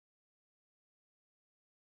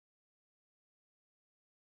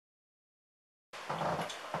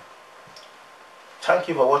Thank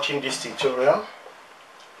you for watching this tutorial.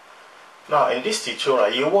 Now in this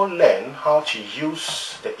tutorial you will learn how to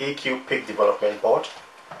use the PIC development board.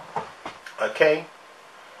 Okay,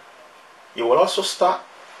 you will also start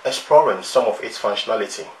exploring some of its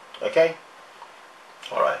functionality. Okay,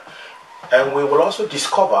 alright, and we will also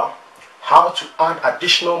discover how to add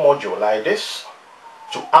additional module like this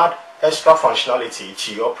to add extra functionality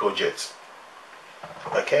to your project.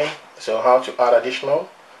 Okay, so how to add additional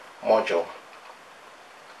module.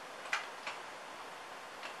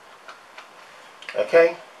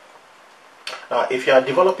 Okay, now if you are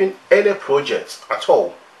developing any project at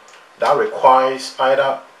all that requires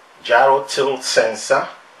either gyro tilt sensor,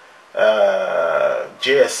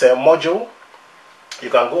 GSM module, you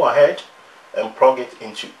can go ahead and plug it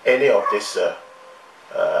into any of this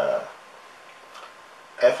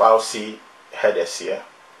FRC headers here.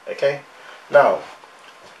 Okay, now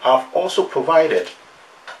I've also provided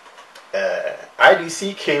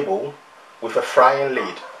IDC cable with a frying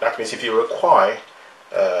lead. That means if you require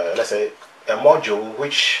let's say a module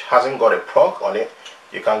which hasn't got a plug on it,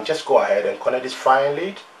 you can just go ahead and connect this frying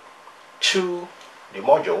lead to the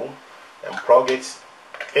module and plug it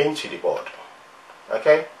into the board.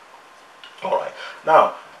 Okay, alright,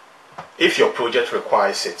 now if your project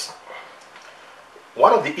requires it,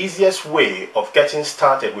 one of the easiest way of getting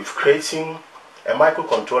started with creating a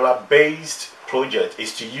microcontroller based project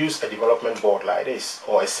is to use a development board like this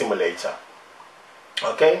or a simulator.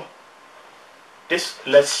 Okay, this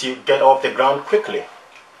lets you get off the ground quickly.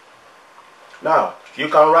 Now you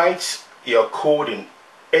can write your code in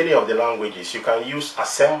any of the languages. You can use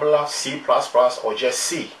assembler, C++, or just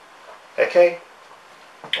C. Okay,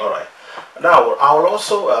 alright, now I will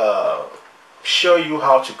also show you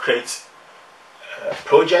how to create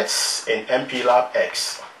projects in MPLAB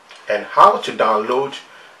X and how to download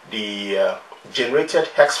the generated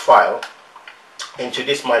hex file into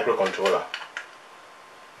this microcontroller.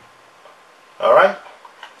 Alright,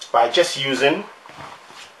 by just using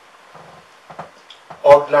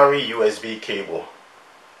ordinary USB cable.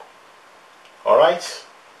 Alright,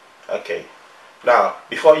 okay, now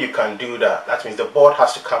before you can do that, that means the board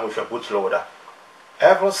has to come with a bootloader.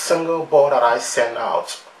 Every single board that I send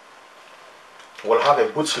out will have a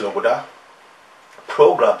bootloader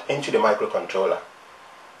programmed into the microcontroller.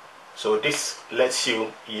 So this lets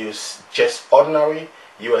you use just ordinary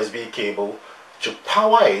USB cable to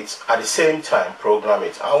power it at the same time program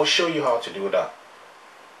it. I will show you how to do that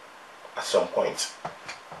at some point.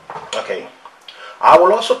 Okay, I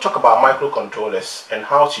will also talk about microcontrollers and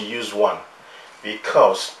how to use one,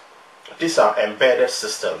 because these are embedded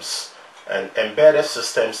systems, and embedded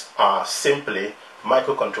systems are simply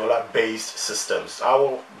microcontroller based systems. I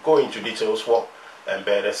will go into details what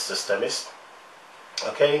embedded system is.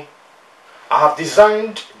 Okay, I have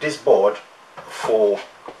designed this board for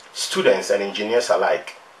students and engineers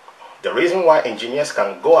alike. The reason why engineers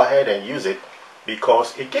can go ahead and use it,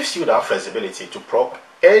 because it gives you that flexibility to plug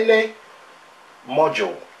any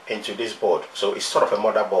module into this board. So it's sort of a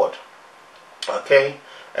motherboard. Okay,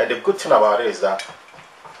 and the good thing about it is that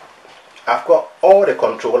I've got all the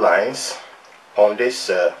control lines on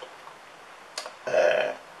this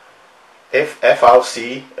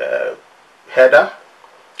FRC header.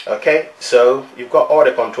 Okay, so you've got all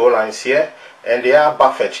the control lines here, and they are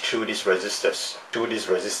buffered through these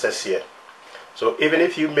resistors here. So even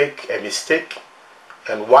if you make a mistake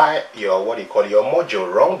and wire your your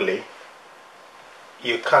module wrongly,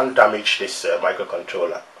 you can't damage this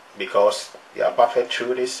microcontroller, because they are buffered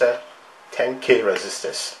through this 10K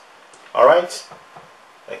resistors. Alright,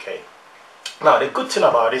 okay, now the good thing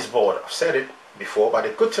about this board, I've said it before, but the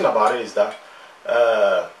good thing about it is that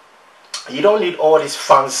you don't need all these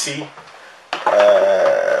fancy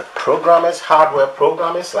hardware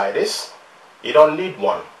programmers like this. You don't need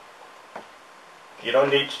one. You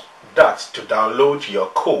don't need that to download your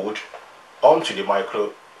code onto the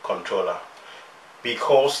microcontroller,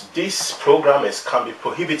 because these programmers can be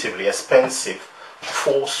prohibitively expensive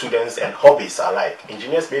for students and hobbies alike.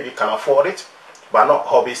 Engineers maybe can afford it, but not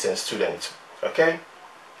hobbies and students. Okay,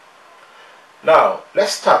 now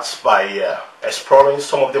let's start by exploring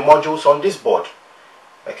some of the modules on this board.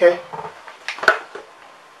 Okay,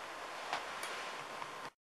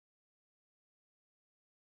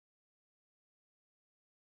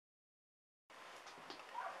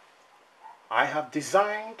 I have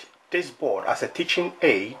designed this board as a teaching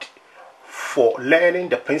aid for learning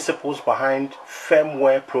the principles behind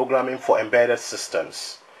firmware programming for embedded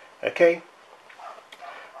systems. Okay,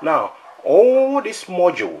 now all these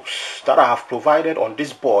modules that I have provided on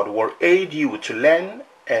this board will aid you to learn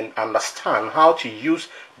and understand how to use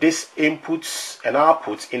these inputs and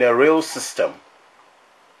outputs in a real system.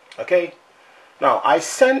 Okay, now I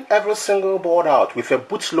send every single board out with a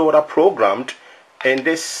bootloader programmed in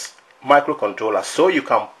this microcontroller, so you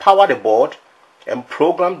can power the board and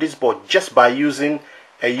program this board just by using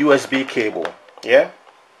a USB cable. Yeah,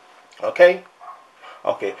 okay.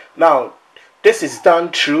 Now this is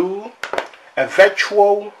done through a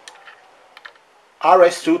virtual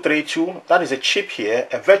RS-232. That is a chip here,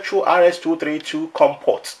 a virtual RS-232 COM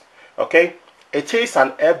port. Okay, it is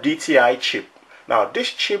an FDTI chip. Now this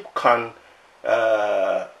chip can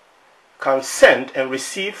send and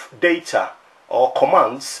receive data or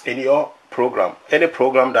commands in your program, any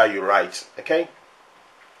program that you write. Okay,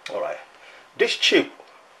 all right. This chip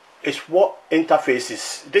is what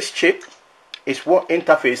interfaces. This chip is what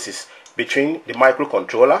interfaces between the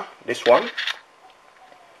microcontroller, this one,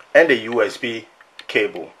 and the USB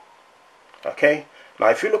cable. Okay, now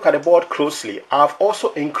if you look at the board closely, I've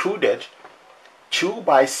also included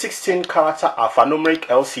 2x16 character alphanumeric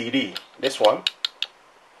LCD, this one.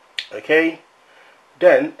 Okay,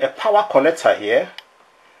 then a power connector here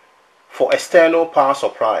for external power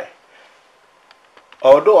supply.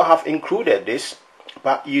 Although I have included this,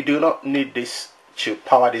 but you do not need this to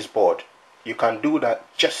power this board. You can do that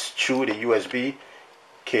just through the USB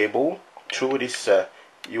cable, through this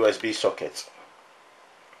USB socket.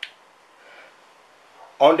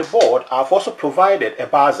 On the board, I've also provided a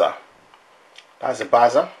buzzer. That's a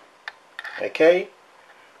buzzer. Okay,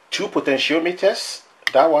 2 potentiometers,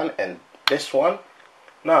 that one and this one.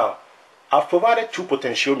 Now, I've provided 2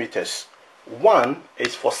 potentiometers. One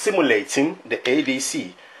is for simulating the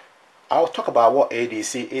ADC. I'll talk about what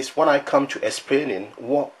ADC is when I come to explaining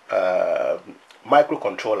what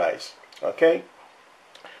microcontroller is. Okay,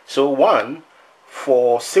 so one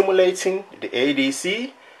for simulating the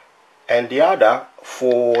ADC and the other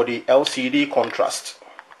for the LCD contrast.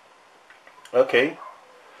 Okay,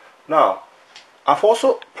 now I've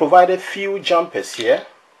also provided few jumpers here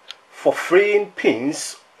for freeing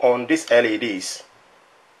pins on these LEDs.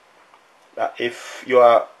 Now, if you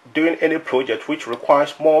are doing any project which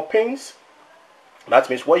requires more pins, that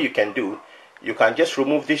means what you can do, you can just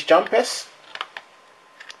remove these jumpers.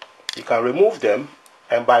 You can remove them,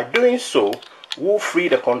 and by doing so, we'll free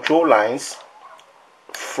the control lines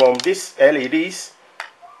from these LEDs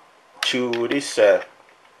to this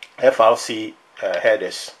FRC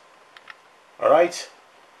headers. Alright,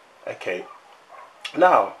 okay.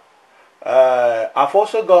 Now, I've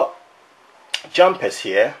also got jumpers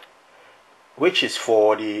here, which is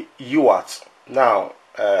for the UART. Now,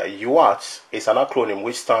 UART is an acronym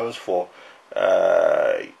which stands for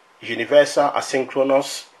Universal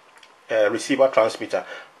Asynchronous Receiver Transmitter.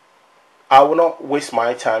 I will not waste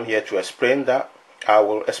my time here to explain that. I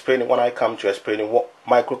will explain it when I come to explaining what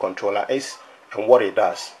microcontroller is and what it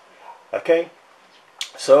does. Okay,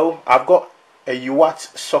 so I've got a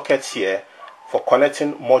UART socket here for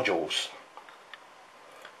connecting modules.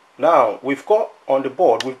 Now we've got on the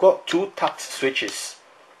board, we've got 2 tact switches.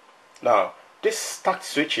 Now these tact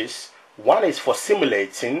switches, one is for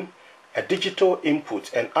simulating a digital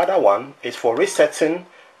input and other one is for resetting.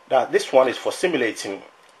 That this one is for simulating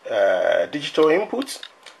digital input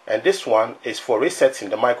and this one is for resetting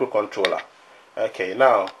the microcontroller. Okay,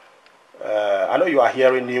 now I know you are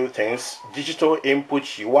hearing new things, digital input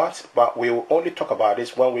UART, but we will only talk about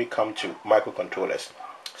this when we come to microcontrollers.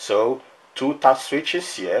 So 2 tact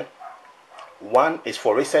switches here. One is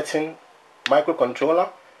for resetting microcontroller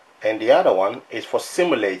and the other one is for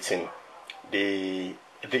simulating a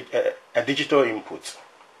digital input.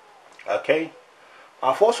 Okay,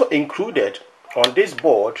 I've also included on this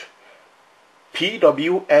board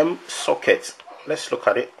PWM socket. Let's look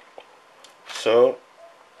at it. So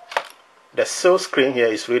the cell screen here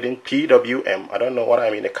is reading PWM. I don't know what I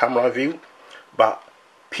mean in the camera view, but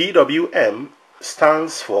PWM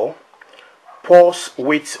stands for pulse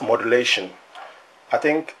width modulation. I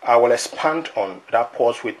think I will expand on that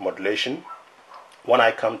pulse width modulation when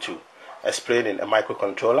I come to explaining a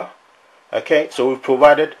microcontroller. Okay, so we've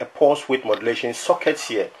provided a pulse width modulation socket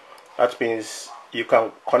here. That means you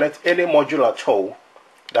can connect any module at all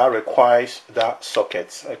that requires that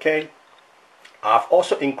socket. Okay, I've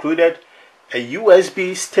also included a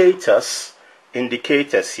USB status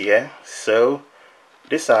indicators here. So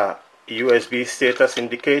these are USB status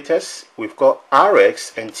indicators. We've got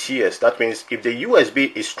RX and TS. That means if the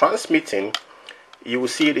USB is transmitting, you will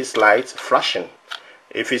see this light flashing.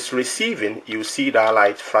 If it's receiving, you see that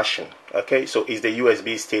light flashing. Okay, so it's the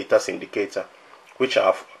USB status indicator, which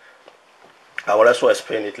I will also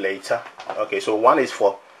explain it later. Okay, so one is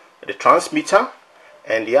for the transmitter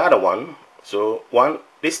and the other one, so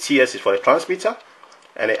this TS is for the transmitter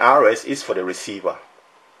and the RS is for the receiver.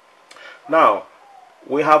 Now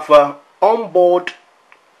we have an onboard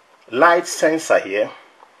light sensor here,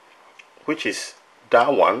 which is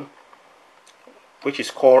that one, which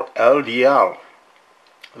is called LDR.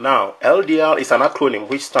 Now, LDR is an acronym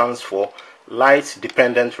which stands for Light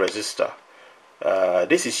Dependent Resistor.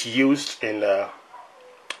 This is used in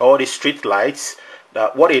all the street lights.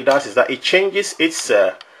 What it does is that it changes its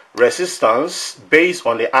resistance based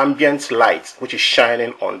on the ambient light which is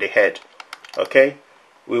shining on the head. Okay,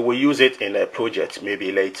 we will use it in a project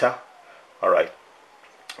maybe later. All right.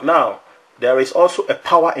 Now, there is also a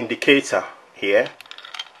power indicator here,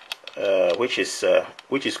 which is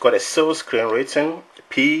called a cell screen rating,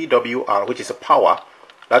 PWR, which is a power.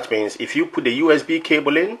 That means if you put the USB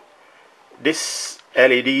cable in, this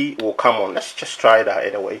LED will come on. Let's just try that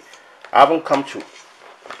anyway. I haven't come to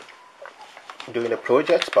doing a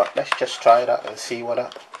project, but let's just try that and see whether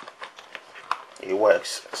it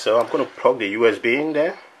works. So I'm going to plug the USB in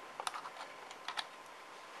there.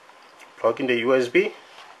 Plug in the USB.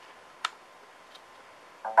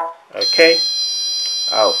 Okay.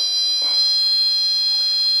 Oh,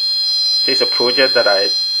 this is a project that I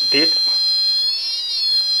did.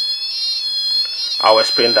 I'll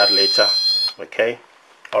explain that later. Okay.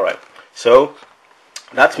 All right. So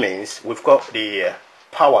that means we've got the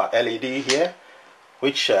power LED here,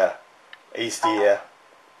 which is the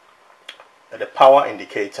power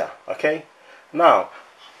indicator. Okay. Now,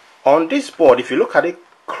 on this board, if you look at it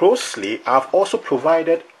closely, I've also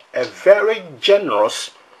provided a very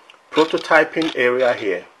generous prototyping area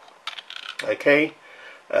here. Okay.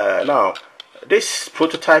 Now, this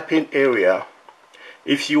prototyping area,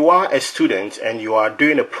 if you are a student and you are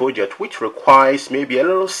doing a project which requires maybe a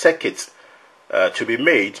little circuit to be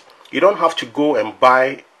made, you don't have to go and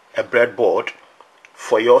buy a breadboard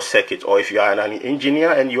for your circuit. Or if you are an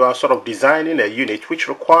engineer and you are sort of designing a unit which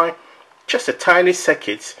requires just a tiny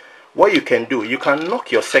circuit, what you can do, you can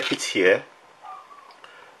knock your circuit here.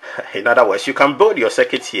 In other words, you can build your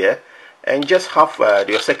circuit here and just have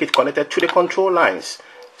your circuit connected to the control lines.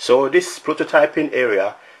 So this prototyping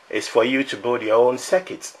area is for you to build your own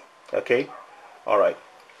circuit. Okay. All right,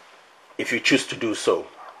 if you choose to do so.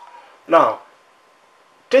 Now,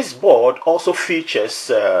 this board also features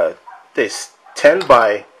this 10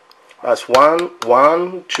 by, that's 1,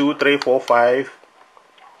 2, 3, 4, 5,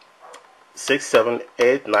 6, 7,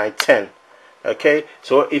 8, 9, 10. Okay,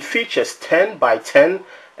 so it features 10 by 10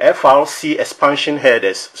 FRC expansion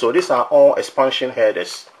headers. So these are all expansion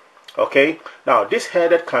headers. Okay, now this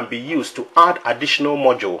header can be used to add additional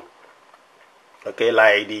module. Okay,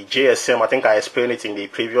 like the JSM, I think I explained it in the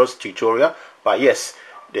previous tutorial. But yes,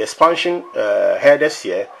 the expansion headers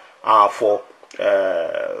here are for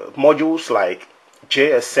modules like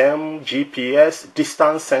JSM, GPS,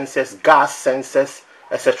 distance sensors, gas sensors,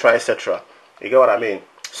 etc., etc. You get what I mean?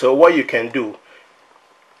 So what you can do,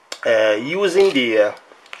 using the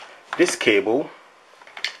this cable,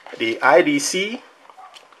 the IDC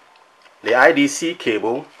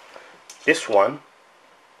cable, this one,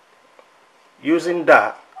 using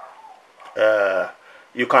that,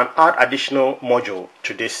 you can add additional module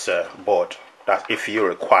to this board, that if you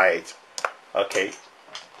require it. Okay.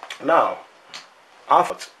 Now,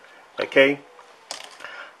 I've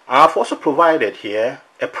also provided here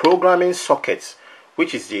a programming socket,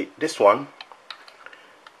 which is this one,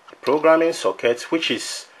 programming socket, which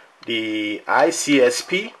is the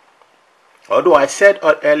ICSP. Although I said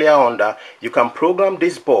earlier on that you can program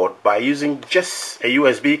this board by using just a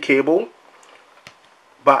USB cable,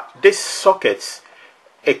 but this socket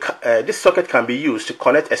can be used to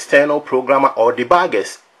connect external programmer or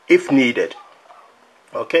debuggers if needed.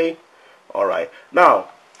 Okay. All right. Now,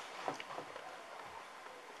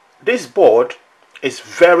 this board is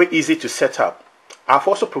very easy to set up. I've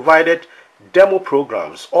also provided demo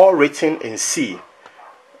programs, all written in C.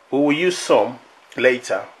 We will use some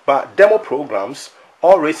later, but demo programs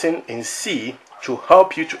all written in C to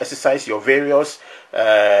help you to exercise your various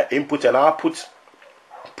input and output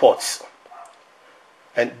ports.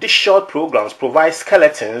 And these short programs provide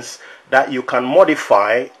skeletons that you can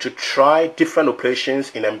modify to try different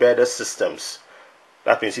operations in embedded systems.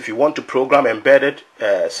 That means if you want to program embedded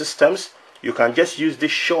systems, you can just use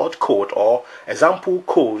this short code or example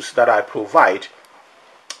codes that I provide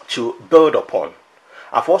to build upon.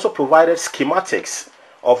 I've also provided schematics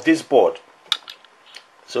of this board.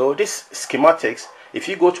 So these schematics, if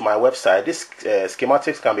you go to my website, these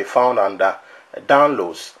schematics can be found under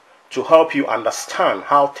downloads to help you understand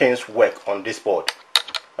how things work on this board.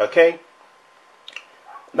 Okay.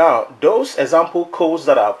 Now, those example codes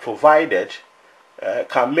that are provided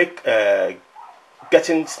can make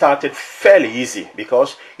getting started fairly easy,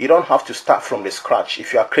 because you don't have to start from the scratch.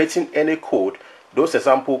 If you are creating any code, those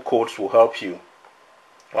example codes will help you.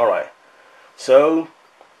 Alright, so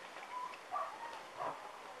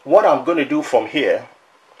what I'm going to do from here,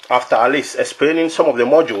 after at least explaining some of the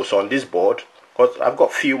modules on this board, because I've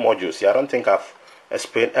got few modules here, I don't think I've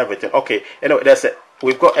explained everything. Okay, anyway,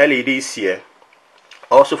 we've got LEDs here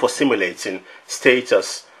also for simulating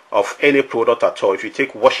status of any product at all. If you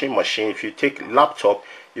take washing machine, if you take laptop,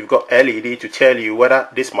 you've got LED to tell you whether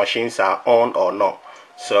these machines are on or not.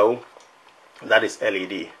 So that is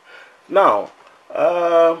LED. Now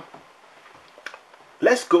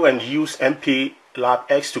let's go and use MP Lab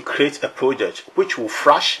X to create a project which will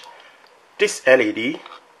flash this LED,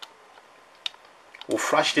 will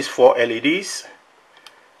flash these 4 LEDs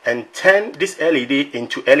and turn this LED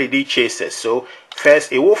into LED chasers. So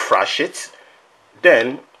first it will flash it,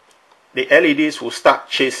 then the LEDs will start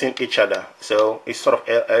chasing each other. So it's sort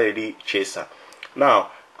of LED chaser.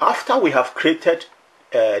 Now after we have created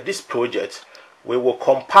this project, we will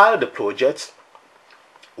compile the project.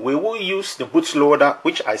 We will use the bootloader,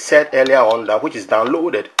 which I said earlier on, that which is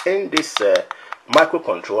downloaded in this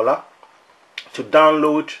microcontroller, to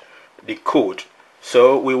download the code.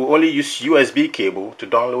 So we will only use USB cable to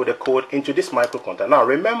download the code into this microcontroller. Now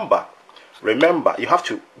remember, you have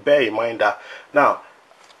to bear in mind that now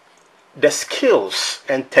the skills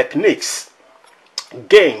and techniques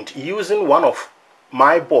gained using one of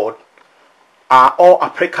my board are all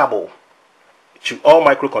applicable to all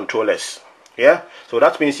microcontrollers. Yeah, so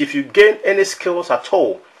that means if you gain any skills at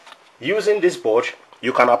all using this board,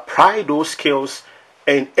 you can apply those skills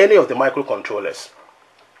in any of the microcontrollers.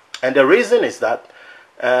 And the reason is that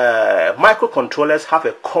microcontrollers have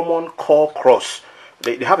a common core cross.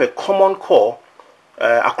 They have a common core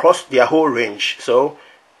across their whole range. So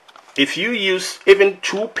if you use even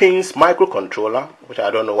 2 pins microcontroller, which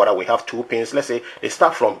I don't know whether we have 2 pins, let's say they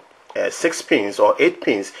start from 6 pins or 8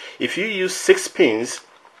 pins. If you use 6 pins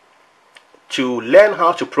to learn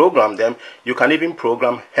how to program them, you can even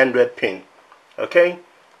program 100 pin. Okay,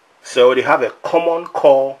 so they have a common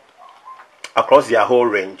core across their whole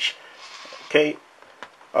range. Okay,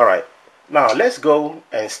 all right, now let's go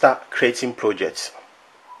and start creating projects.